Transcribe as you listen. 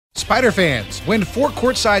Spider fans, win 4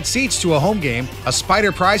 courtside seats to a home game, a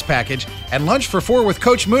Spider prize package, and lunch for 4 with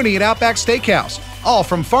Coach Mooney at Outback Steakhouse. All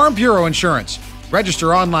from Farm Bureau Insurance.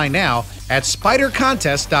 Register online now at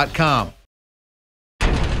spidercontest.com.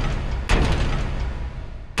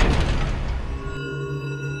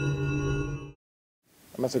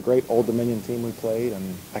 That's a great Old Dominion team we played,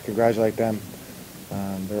 and I congratulate them.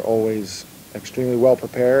 They're always extremely well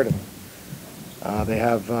prepared, and they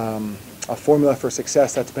have a formula for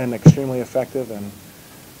success that's been extremely effective. And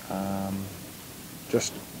I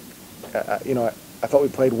thought we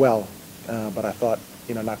played well, but I thought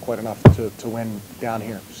not quite enough to win down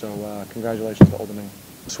here. So congratulations to Old Dominion.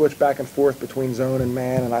 Switch back and forth between zone and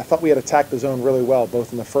man, and I thought we had attacked the zone really well,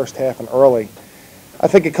 both in the first half and early. I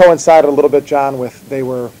think it coincided a little bit, John, with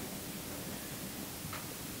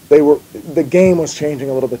the game was changing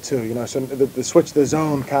a little bit too, so the switch to the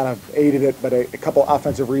zone kind of aided it, but a couple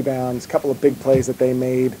offensive rebounds, a couple of big plays that they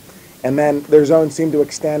made, and then their zone seemed to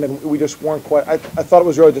extend, and we just weren't quite. I thought it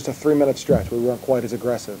was really just a 3-minute stretch. We weren't quite as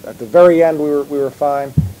aggressive. At the very end, we were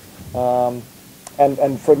fine,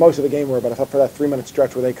 and for most of the game we were, but I thought for that 3-minute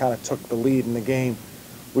stretch where they kind of took the lead in the game,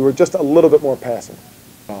 we were just a little bit more passive.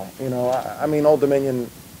 I mean, Old Dominion's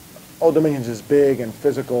as big and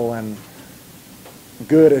physical and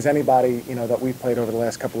good as anybody, that we've played over the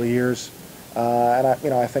last couple of years. And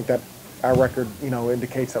I think that our record,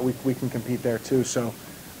 indicates that we can compete there too. So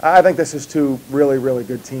I think this is 2 really, really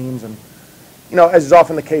good teams. And, as is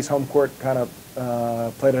often the case, home court kind of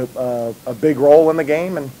played a big role in the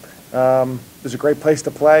game. And it was a great place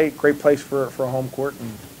to play, great place for a home court, and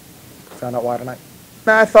found out why tonight.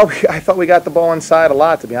 No, I thought we got the ball inside a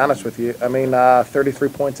lot, to be honest with you. I mean, 33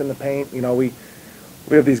 points in the paint.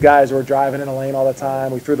 We have these guys who are driving in the lane all the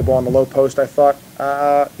time. We threw the ball in the low post. I thought,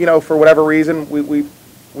 for whatever reason,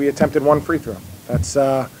 we attempted 1 free throw. That's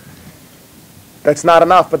not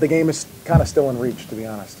enough, but the game is kind of still in reach, to be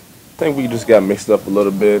honest. I think we just got mixed up a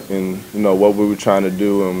little bit in what we were trying to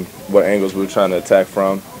do and what angles we were trying to attack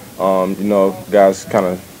from. Guys kind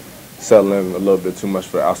of settling a little bit too much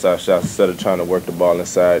for outside shots instead of trying to work the ball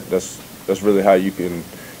inside. That's really how you can,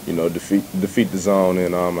 defeat the zone.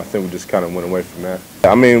 And I think we just kind of went away from that.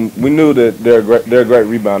 I mean, we knew that they're a great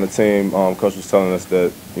rebounding team. Coach was telling us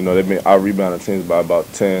that they've been out rebounding teams by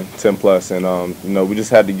about 10 plus, and we just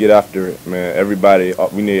had to get after it, man.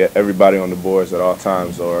 We need everybody on the boards at all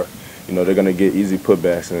times, or they're gonna get easy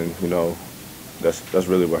putbacks, and that's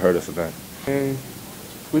really what hurt us tonight. And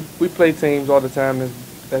we play teams all the time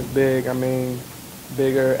that's big. I mean,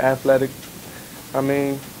 bigger, athletic. I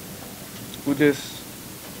mean, we just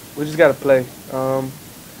got to play. I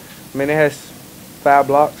mean, it has 5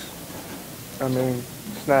 blocks. I mean,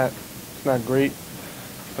 it's not great.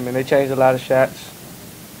 I mean, they changed a lot of shots,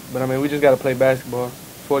 but I mean, we just got to play basketball.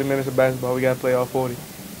 40 minutes of basketball, we got to play all 40.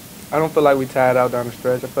 I don't feel like we tired out down the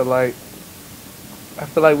stretch. I feel like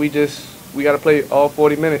we got to play all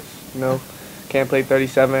 40 minutes. Can't play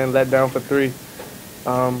 37 and let down for 3.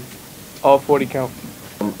 All 40 count.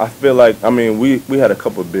 I feel like, we had a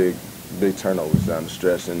couple of big turnovers down the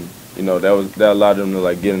stretch, and that allowed them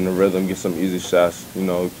to get in the rhythm, get some easy shots.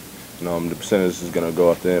 The percentage is gonna go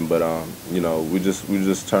up then, but we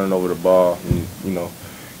just turning over the ball and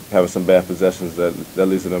having some bad possessions that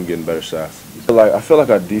leads to them getting better shots. I feel like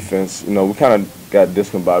our defense, we kind of got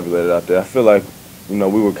discombobulated out there. I feel like we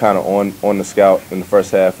were kind of on the scout in the first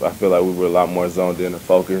half. I feel like we were a lot more zoned in and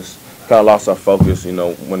focused. Kind of lost our focus,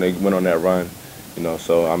 when they went on that run,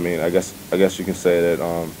 So I mean, I guess you can say that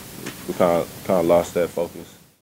we kind of lost that focus.